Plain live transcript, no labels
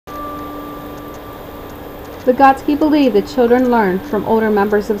Vygotsky believed that children learned from older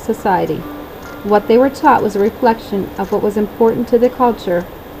members of society. What they were taught was a reflection of what was important to the culture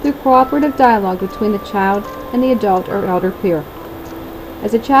through cooperative dialogue between the child and the adult or elder peer.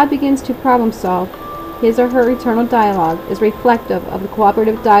 As a child begins to problem solve, his or her internal dialogue is reflective of the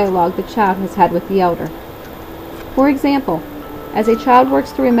cooperative dialogue the child has had with the elder. For example, as a child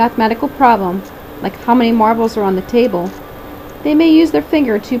works through a mathematical problem, like how many marbles are on the table, they may use their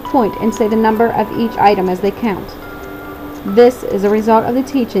finger to point and say the number of each item as they count. This is a result of the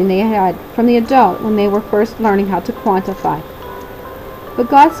teaching they had from the adult when they were first learning how to quantify.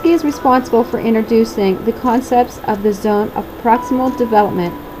 Vygotsky is responsible for introducing the concepts of the zone of proximal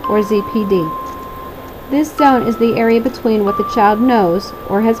development, or ZPD. This zone is the area between what the child knows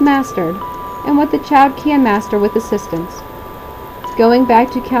or has mastered and what the child can master with assistance. Going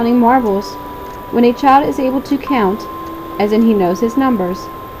back to counting marbles, when a child is able to count, as in he knows his numbers,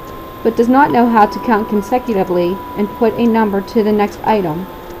 but does not know how to count consecutively and put a number to the next item,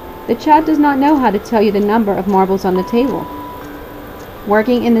 the child does not know how to tell you the number of marbles on the table.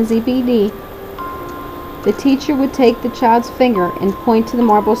 Working in the ZPD, the teacher would take the child's finger and point to the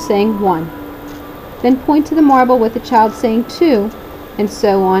marble saying 1, then point to the marble with the child saying 2, and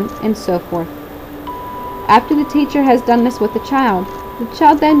so on and so forth. After the teacher has done this with the child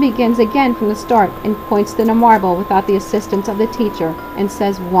then begins again from the start and points to the marble without the assistance of the teacher and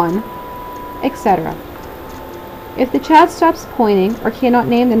says 1, etc. If the child stops pointing or cannot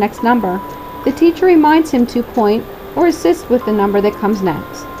name the next number, the teacher reminds him to point or assist with the number that comes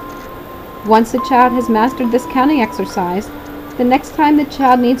next. Once the child has mastered this counting exercise, the next time the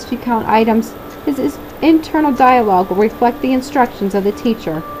child needs to count items, his internal dialogue will reflect the instructions of the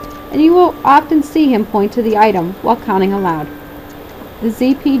teacher, and you will often see him point to the item while counting aloud. The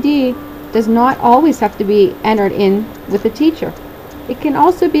ZPD does not always have to be entered in with the teacher. It can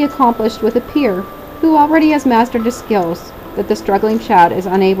also be accomplished with a peer who already has mastered the skills that the struggling child is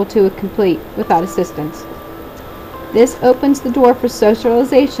unable to complete without assistance. This opens the door for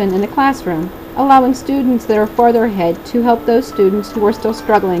socialization in the classroom, allowing students that are farther ahead to help those students who are still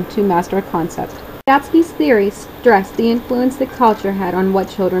struggling to master a concept. Vygotsky's theory stressed the influence that culture had on what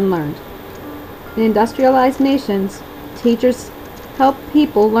children learned. In industrialized nations, teachers help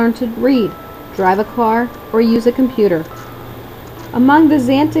people learn to read, drive a car, or use a computer. Among the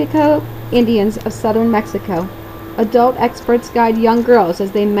Zanteco Indians of southern Mexico, adult experts guide young girls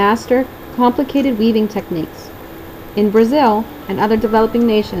as they master complicated weaving techniques. In Brazil and other developing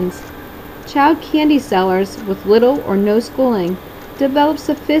nations, child candy sellers with little or no schooling develop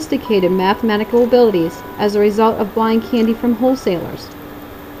sophisticated mathematical abilities as a result of buying candy from wholesalers,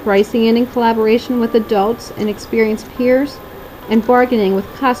 pricing in collaboration with adults and experienced peers, and bargaining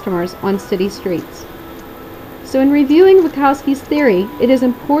with customers on city streets. So in reviewing Vygotsky's theory, it is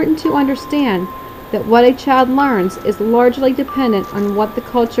important to understand that what a child learns is largely dependent on what the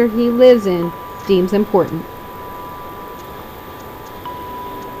culture he lives in deems important.